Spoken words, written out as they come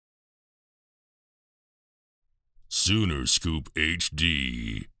Sooner Scoop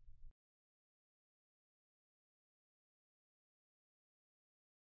HD.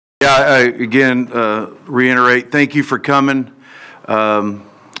 Yeah, again, reiterate, thank you for coming. The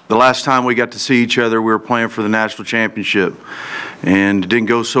last time we got to see each other, we were playing for the national championship, and it didn't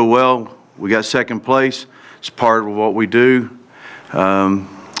go so well. We got second place. It's part of what we do. Fought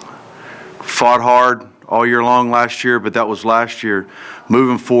hard all year long last year, but that was last year.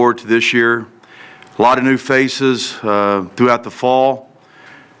 Moving forward to this year, a lot of new faces throughout the fall.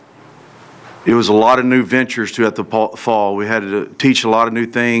 It was a lot of new ventures throughout the fall. We had to teach a lot of new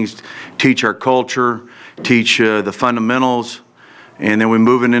things, teach our culture, teach the fundamentals, and then we're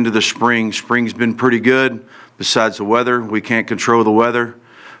moving into the spring. Spring's been pretty good. Besides the weather, we can't control the weather.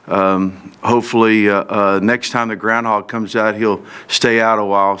 Hopefully next time the groundhog comes out, he'll stay out a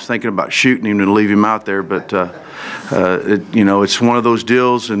while. I was thinking about shooting him and leave him out there, but you know, it's one of those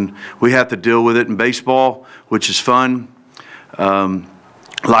deals, and we have to deal with it in baseball, which is fun.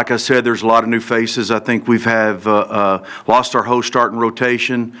 Like I said, there's a lot of new faces. I think we've lost our whole starting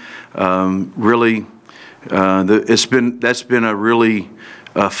rotation. Really, that's been a really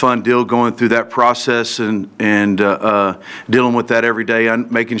fun deal going through that process and dealing with that every day,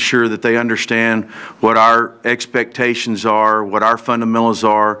 making sure that they understand what our expectations are, what our fundamentals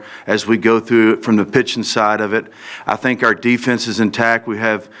are as we go through it from the pitching side of it. I think our defense is intact. We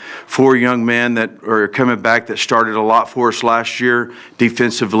have 4 young men that are coming back that started a lot for us last year,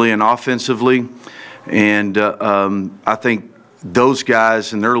 defensively and offensively. And I think those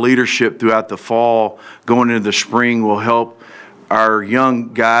guys and their leadership throughout the fall, going into the spring, will help our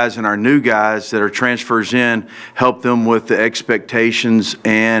young guys and our new guys that are transfers in, help them with the expectations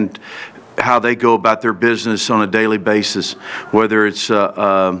and how they go about their business on a daily basis, whether it's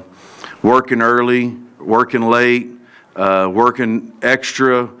working early, working late, working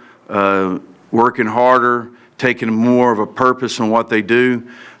extra, working harder, taking more of a purpose on what they do.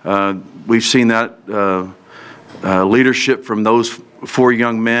 We've seen that leadership from those 4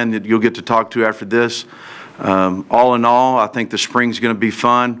 young men that you'll get to talk to after this. All in all, I think the spring's going to be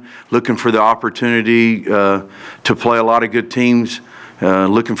fun. Looking for the opportunity to play a lot of good teams.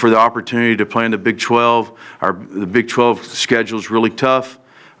 Looking for the opportunity to play in the Big 12. The Big 12 schedule is really tough.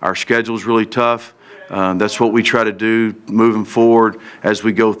 Our schedule is really tough. That's what we try to do moving forward as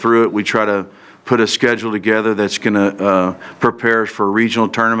we go through it. We try to put a schedule together that's going to prepare us for a regional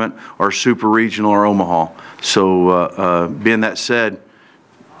tournament or super regional or Omaha. So being that said,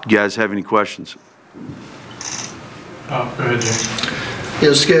 you guys have any questions? Go ahead, James. You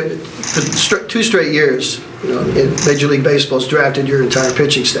know, Skip, for 2 straight years, you know, in Major League Baseball's drafted your entire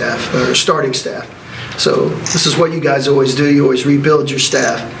pitching staff, or starting staff. So this is what you guys always do. You always rebuild your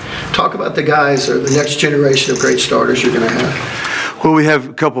staff. Talk about the guys or the next generation of great starters you're going to have. Well, we have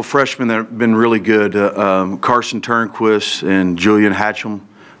a couple freshmen that have been really good. Carson Turnquist and Julian Hatcham.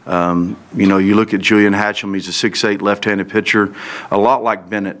 You know, you look at Julian Hatcham, he's a 6'8" left-handed pitcher, a lot like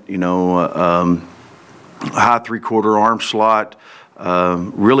Bennett, you know, high 3/4 arm slot,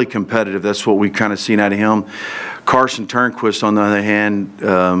 really competitive. That's what we kind of seen out of him. Carson Turnquist, on the other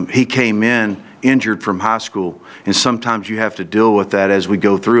hand, he came in injured from high school, and sometimes you have to deal with that as we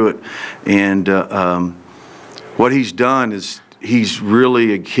go through it. And what he's done is he's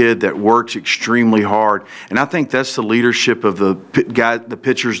really a kid that works extremely hard, and I think that's the leadership of the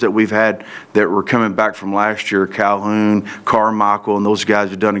pitchers that we've had that were coming back from last year. Calhoun, Carmichael, and those guys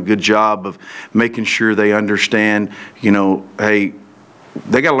have done a good job of making sure they understand, you know, hey,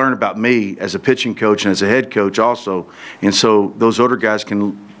 they got to learn about me as a pitching coach and as a head coach also, and so those older guys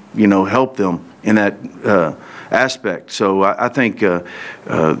can, you know, help them in that aspect. So I think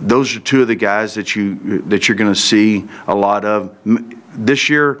those are 2 of the guys that you're going to see a lot of this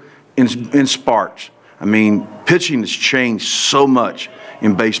year in sparks. I mean, pitching has changed so much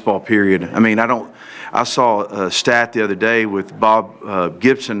in baseball. Period. I mean, I saw a stat the other day with Bob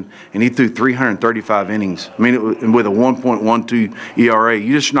Gibson, and he threw 335 innings. I mean, with a 1.12 ERA,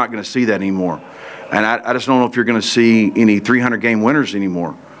 you're just not going to see that anymore. And I just don't know if you're going to see any 300-game winners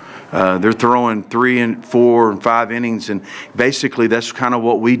anymore. They're throwing 3 and 4 and 5 innings, and basically that's kind of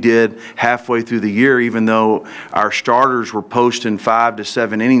what we did halfway through the year, even though our starters were posting 5 to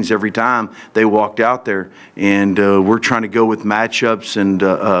 7 innings every time they walked out there. And we're trying to go with matchups and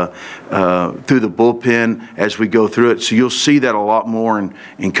through the bullpen as we go through it. So you'll see that a lot more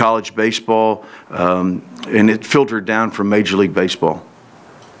in college baseball, and it filtered down from Major League Baseball.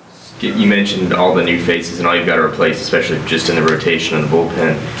 You mentioned all the new faces and all you've got to replace, especially just in the rotation and the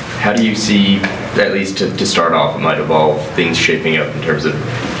bullpen. How do you see, at least to start off, it might evolve, things shaping up in terms of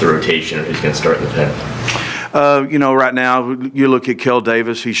the rotation or who's going to start in the pen? You know, right now, you look at Kel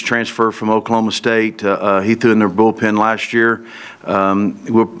Davis, he's transferred from Oklahoma State. He threw in their bullpen last year.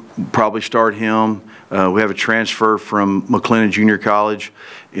 We'll probably start him. We have a transfer from McLennan Junior College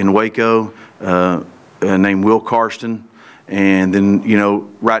in Waco named Will Karsten. And then, you know,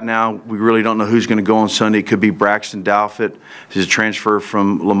 right now, we really don't know who's going to go on Sunday. It could be Braxton Douthat, who's a transfer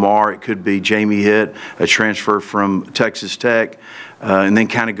from Lamar. It could be Jamie Hitt, a transfer from Texas Tech. And then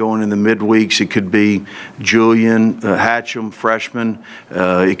kind of going in the midweeks, it could be Julian Hatcham, freshman.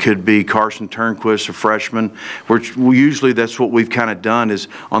 It could be Carson Turnquist, a freshman. Usually that's what we've kind of done is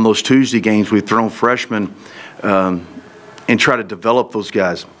on those Tuesday games, we've thrown freshmen and try to develop those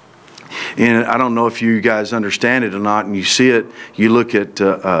guys. And I don't know if you guys understand it or not, and you see it, you look at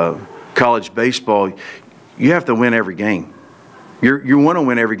college baseball, you have to win every game. You want to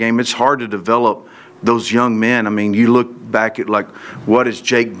win every game. It's hard to develop those young men. I mean, you look back at, like, what has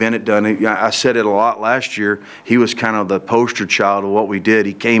Jake Bennett done? I said it a lot last year. He was kind of the poster child of what we did.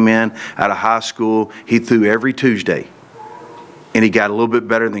 He came in out of high school. He threw every Tuesday, and he got a little bit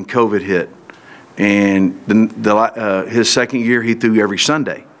better than COVID hit. And his second year, he threw every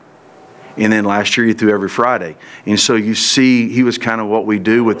Sunday. And then last year, he threw every Friday. And so you see, he was kind of what we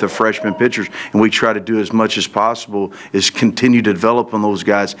do with the freshman pitchers, and we try to do as much as possible is continue to develop on those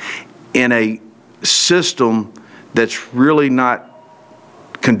guys in a system that's really not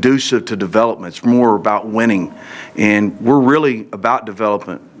conducive to development. It's more about winning, and we're really about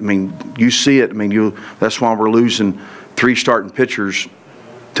development. I mean, you see it. I mean, that's why we're losing 3 starting pitchers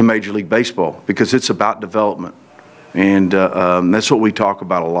to Major League Baseball, because it's about development, and that's what we talk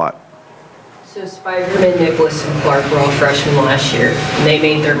about a lot. So Spikerman, Nicholas, and Clark were all freshmen last year, and they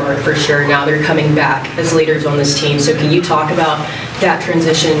made their mark for sure. Now they're coming back as leaders on this team. So can you talk about that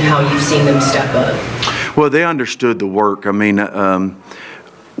transition and how you've seen them step up? Well, they understood the work. I mean,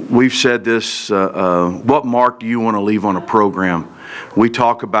 we've said this, what mark do you want to leave on a program? We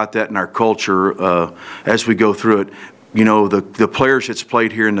talk about that in our culture as we go through it. You know, the players that's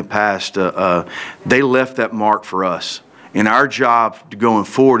played here in the past, they left that mark for us. And our job going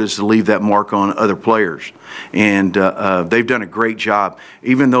forward is to leave that mark on other players. And they've done a great job.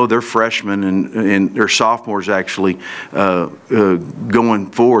 Even though they're freshmen and they're sophomores actually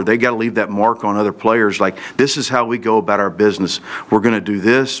going forward, they got to leave that mark on other players. Like, this is how we go about our business. We're going to do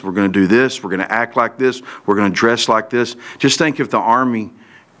this. We're going to do this. We're going to act like this. We're going to dress like this. Just think if the Army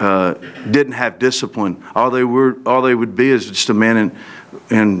didn't have discipline, all they would be is just a man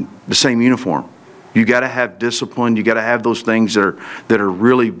in the same uniform. You got to have discipline. You got to have those things that are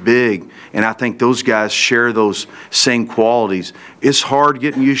really big, and I think those guys share those same qualities. It's hard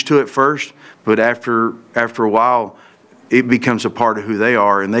getting used to it first, but after a while, it becomes a part of who they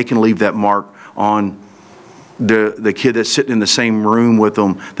are, and they can leave that mark on the kid that's sitting in the same room with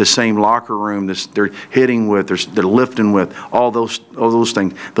them, the same locker room they're hitting with, they're lifting with, all those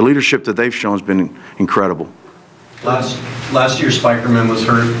things. The leadership that they've shown has been incredible. Last year, Spikerman was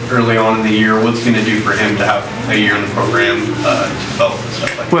hurt early on in the year. What's going to do for him to have a year in the program to develop and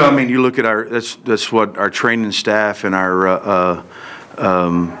stuff like that? Well, I mean, you look at that's what our training staff and our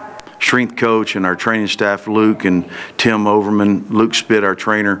strength coach and our training staff, Luke and Tim Overman, Luke Spitt, our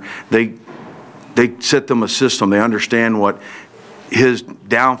trainer, they set them a system. They understand what his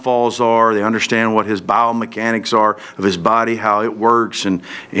downfalls are. They understand what his biomechanics are of his body, how it works, and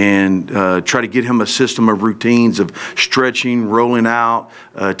try to get him a system of routines of stretching, rolling out,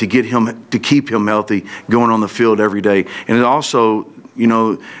 to keep him healthy, going on the field every day. And it also, you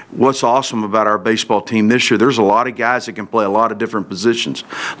know, what's awesome about our baseball team this year, there's a lot of guys that can play a lot of different positions.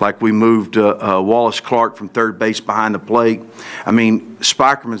 Like we moved Wallace Clark from third base behind the plate. I mean,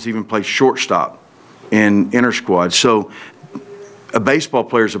 Spikerman's even played shortstop in inter-squad. So a baseball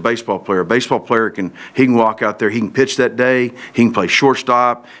player is a baseball player. A baseball player can walk out there. He can pitch that day. He can play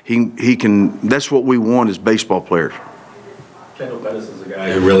shortstop. He can. That's what we want as baseball players. Kendall Pettis is a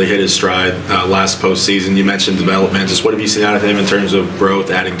guy who really hit his stride last postseason. You mentioned development. Just what have you seen out of him in terms of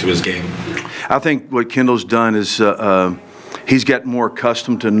growth, adding to his game? I think what Kendall's done is he's gotten more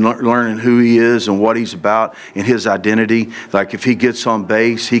accustomed to learning who he is and what he's about and his identity. Like if he gets on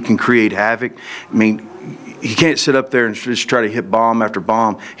base, he can create havoc. I mean, he can't sit up there and just try to hit bomb after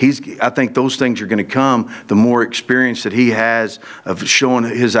bomb. I think those things are going to come the more experience that he has of showing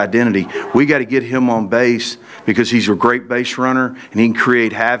his identity. We got to get him on base because he's a great base runner and he can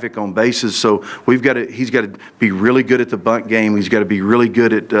create havoc on bases. So he's got to be really good at the bunt game. He's got to be really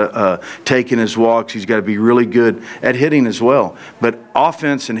good at taking his walks. He's got to be really good at hitting as well. But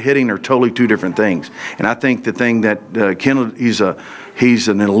offense and hitting are totally two different things. And I think the thing that Kendall, he's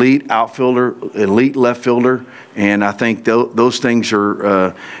an elite outfielder, elite left fielder, and I think those things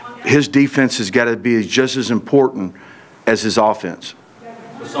are his defense has got to be just as important as his offense.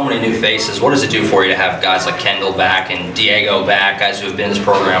 With so many new faces, what does it do for you to have guys like Kendall back and Diego back, guys who have been in this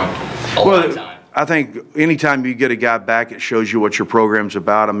program a long time? I think anytime you get a guy back, it shows you what your program's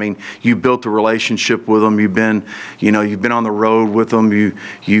about. I mean, you built a relationship with them. You've been on the road with them.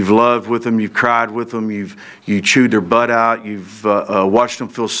 You've loved with them. You've cried with them. You chewed their butt out. You've watched them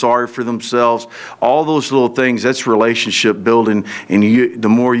feel sorry for themselves. All those little things, that's relationship building. And the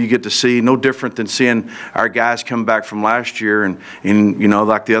more you get to see, no different than seeing our guys come back from last year. And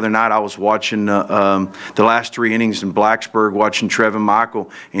like the other night, I was watching the last 3 innings in Blacksburg, watching Trevin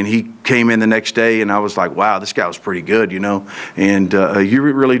Michael, and he came in the next day. And I was like, wow, this guy was pretty good, And you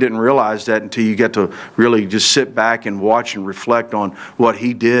really didn't realize that until you get to really just sit back and watch and reflect on what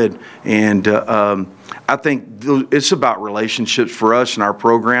he did. And I think it's about relationships for us in our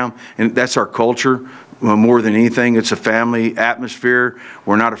program, and that's our culture. More than anything, it's a family atmosphere.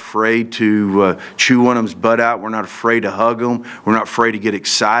 We're not afraid to chew one of them's butt out. We're not afraid to hug them. We're not afraid to get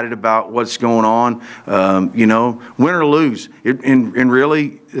excited about what's going on. Win or lose. And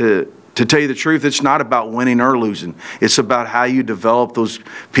really, to tell you the truth, it's not about winning or losing. It's about how you develop those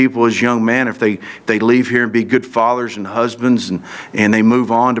people as young men. If they leave here and be good fathers and husbands and they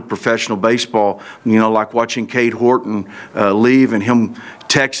move on to professional baseball, like watching Cade Horton leave and him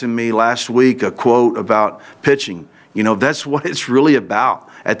texting me last week a quote about pitching. That's what it's really about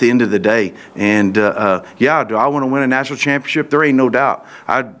at the end of the day. And do I want to win a national championship? There ain't no doubt.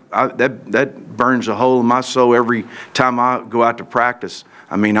 That burns a hole in my soul every time I go out to practice.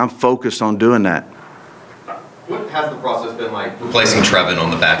 I mean, I'm focused on doing that. What has the process been like replacing Trevin on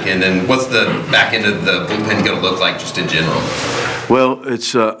the back end, and what's the back end of the bullpen going to look like just in general? Well,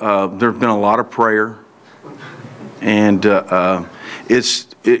 it's there's been a lot of prayer, and it's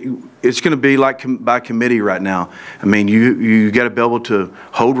going to be like by committee right now. I mean, you got to be able to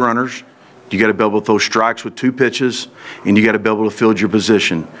hold runners. You got to be able to throw strikes with 2 pitches, and you got to be able to field your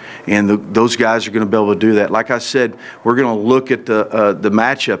position. And those guys are going to be able to do that. Like I said, we're going to look at the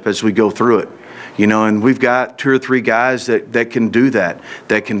matchup as we go through it. And we've got 2 or 3 guys that can do that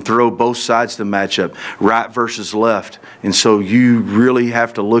can throw both sides of the matchup, right versus left. And so you really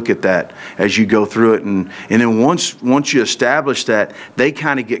have to look at that as you go through it. And then once you establish that, they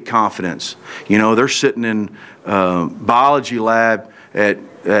kind of get confidence. They're sitting in biology lab at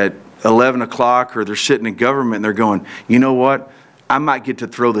 11 o'clock, or they're sitting in government and they're going, you know what? I might get to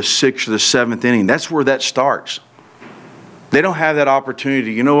throw the 6th or the 7th inning. That's where that starts. They don't have that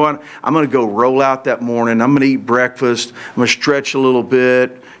opportunity. You know what? I'm going to go roll out that morning. I'm going to eat breakfast. I'm going to stretch a little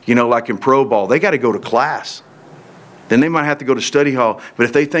bit, like in pro ball. They got to go to class. Then they might have to go to study hall. But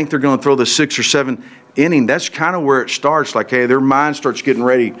if they think they're going to throw the 6th or 7th inning, that's kind of where it starts. Like, hey, their mind starts getting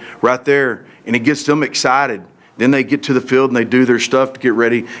ready right there, and it gets them excited. Then they get to the field and they do their stuff to get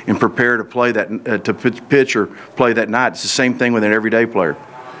ready and prepare to play that to pitch or play that night. It's the same thing with an everyday player.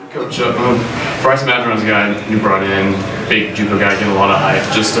 Coach, Bryce Madron's a guy you brought in, big JUCO guy, getting a lot of hype.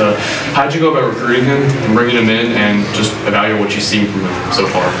 Just how'd you go about recruiting him and bringing him in, and just evaluate what you've seen from him so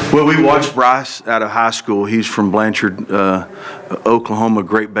far? Well, we watched Bryce out of high school. He's from Blanchard, Oklahoma,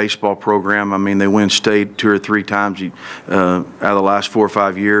 great baseball program. I mean, they win state 2 or 3 times out of the last 4 or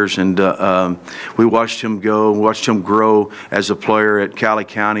 5 years. And we watched him grow as a player at Cali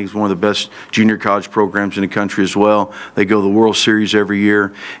County. He's one of the best junior college programs in the country as well. They go to the World Series every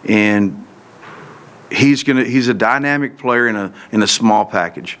year. And he's a dynamic player in a small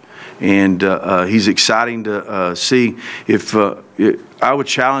package, and he's exciting to see. If I would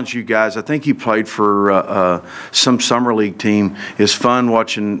challenge you guys, I think he played for some summer league team. It's fun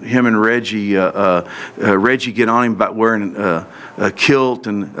watching him and Reggie. Reggie get on him about wearing a kilt,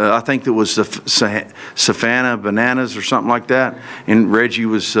 and I think it was the Savannah Bananas or something like that. And Reggie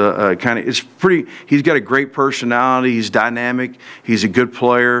was he's got a great personality. He's dynamic. He's a good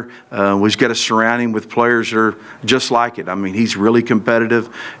player. We've got to surround him with players that are just like it. I mean, he's really competitive.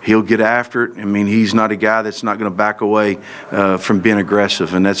 He'll get after it. I mean, he's not a guy that's not going to back away from being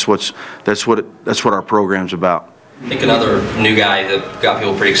aggressive, and that's what our program's about. I think another new guy that got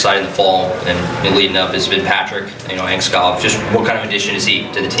people pretty excited in the fall and leading up has been Patrick, Angskov. Just what kind of addition is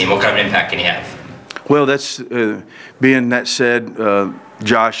he to the team? What kind of impact can he have? Well, that's being that said,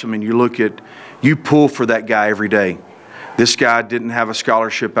 Josh, I mean, you pull for that guy every day. This guy didn't have a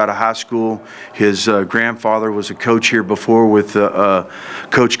scholarship out of high school. His grandfather was a coach here before with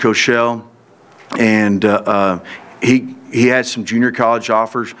Coach Koshel, and he had some junior college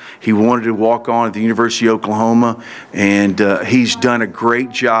offers. He wanted to walk on at the University of Oklahoma, and he's done a great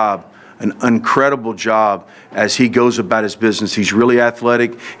job an incredible job as he goes about his business. He's really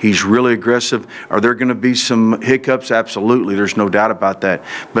athletic. He's really aggressive. Are there going to be some hiccups? Absolutely. There's no doubt about that.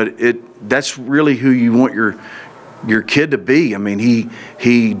 But that's really who you want your kid to be. I mean,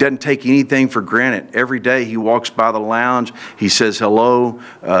 he doesn't take anything for granted. Every day he walks by the lounge, he says hello,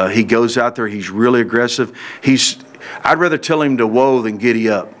 he goes out there, he's really aggressive. I'd rather tell him to whoa than giddy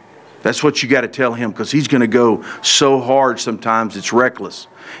up. That's what you got to tell him, because he's going to go so hard sometimes it's reckless.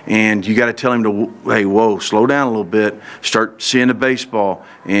 And you got to tell him to, hey, whoa, slow down a little bit, start seeing the baseball.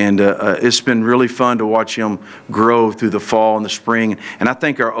 And it's been really fun to watch him grow through the fall and the spring. And I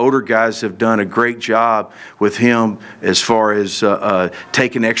think our older guys have done a great job with him as far as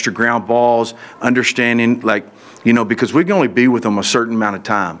taking extra ground balls, understanding, like, you know, because we can only be with them a certain amount of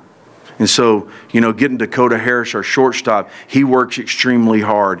time. And so, you know, getting Dakota Harris, our shortstop, he works extremely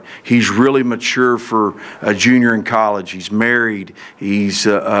hard. He's really mature for a junior in college. He's married. He's,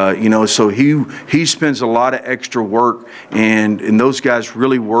 you know, so he spends a lot of extra work, and those guys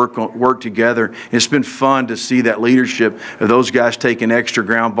really work together. It's been fun to see that leadership of those guys taking extra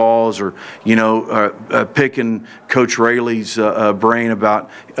ground balls, or, you know, picking Coach Rayleigh's brain about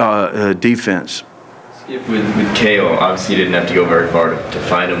defense. With Kale, obviously you didn't have to go very far to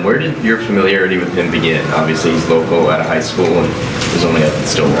find him. Where did your familiarity with him begin? Obviously he's local out of high school and was only up in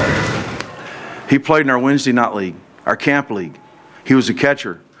Stillwater. He played in our Wednesday night league, our camp league. He was a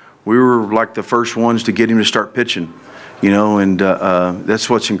catcher. We were like the first ones to get him to start pitching, you know, and that's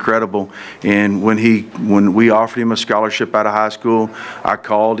what's incredible. And when we offered him a scholarship out of high school, I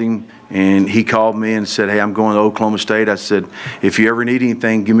called him, and he called me and said, hey, I'm going to Oklahoma State. I said, if you ever need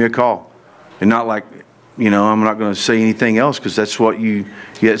anything, give me a call. And not like, you know, I'm not going to say anything else, because that's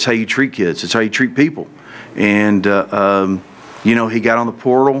that's how you treat kids. It's how you treat people. And, you know, he got on the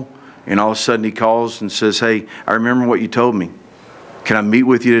portal, and all of a sudden he calls and says, hey, I remember what you told me. Can I meet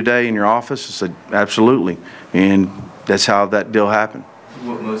with you today in your office? I said, absolutely. And that's how that deal happened.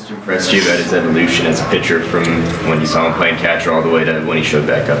 What most impressed you about his evolution as a pitcher from when you saw him playing catcher all the way to when he showed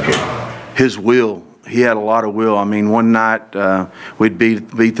back up here? His will. He had a lot of will. I mean, one night we'd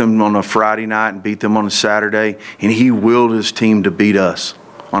beat them on a Friday night and beat them on a Saturday, and he willed his team to beat us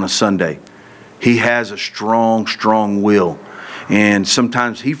on a Sunday. He has a strong, strong will, and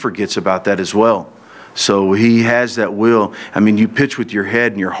sometimes he forgets about that as well. So he has that will. I mean, you pitch with your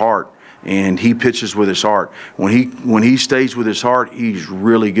head and your heart, and he pitches with his heart. When he stays with his heart, he's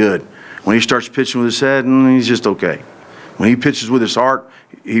really good. When he starts pitching with his head, he's just okay. When he pitches with his heart,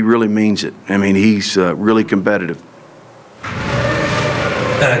 he really means it. I mean, he's really competitive.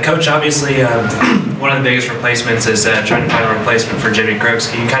 Coach, obviously, one of the biggest replacements is trying to find a replacement for Jimmy Crooks.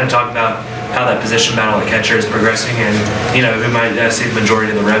 Can you kind of talk about how that position battle at catcher is progressing, and, you know, who might see the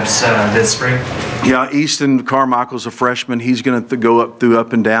majority of the reps this spring? Yeah, Easton Carmichael's a freshman. He's going to go through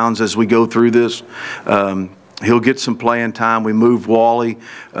up and downs as we go through this. He'll get some playing time. We moved Wallace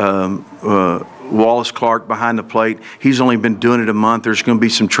Clark behind the plate. He's only been doing it a month. There's going to be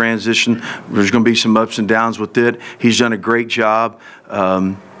some transition. There's going to be some ups and downs with it. He's done a great job.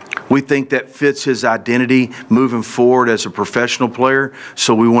 We think that fits his identity moving forward as a professional player,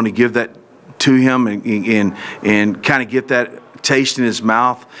 so we want to give that to him and kind of get that taste in his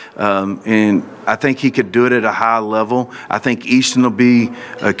mouth, and I think he could do it at a high level. I think Easton will be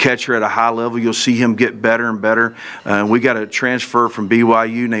a catcher at a high level. You'll see him get better and better. We got a transfer from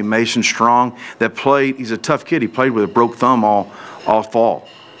BYU named Mason Strong that played. He's a tough kid. He played with a broke thumb all fall.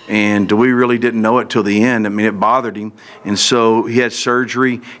 And we really didn't know it till the end. I mean, it bothered him. And so he had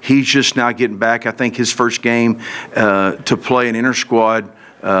surgery. He's just now getting back. I think his first game to play an inter-squad,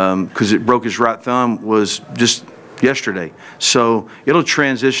 because it broke his right thumb, was just yesterday. So it'll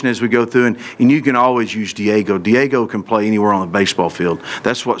transition as we go through, and you can always use Diego. Diego can play anywhere on the baseball field.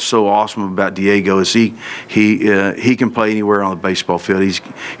 That's what's so awesome about Diego, is he can play anywhere on the baseball field.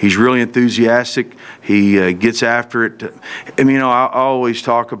 He's really enthusiastic. He gets after it. I mean, you know, I always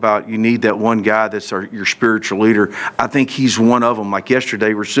talk about you need that one guy that's your spiritual leader. I think he's one of them. Like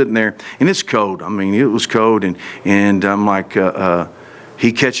yesterday, we're sitting there, and it's cold. I mean, it was cold, and I'm like,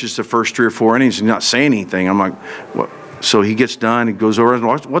 he catches the first 3 or 4 innings and not saying anything. I'm like, what? So he gets done and goes over and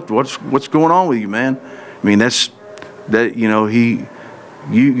what's going on with you, man? I mean, you know,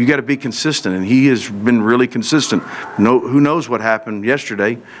 you got to be consistent, and he has been really consistent. Who knows what happened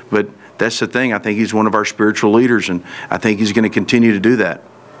yesterday, but that's the thing. I think he's one of our spiritual leaders, and I think he's going to continue to do that.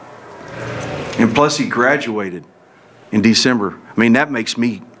 And plus, he graduated in December. I mean, that makes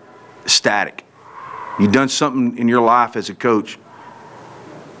me ecstatic. You've done something in your life as a coach.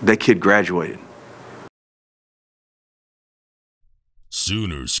 That kid graduated.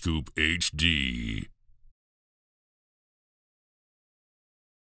 Sooner Scoop HD.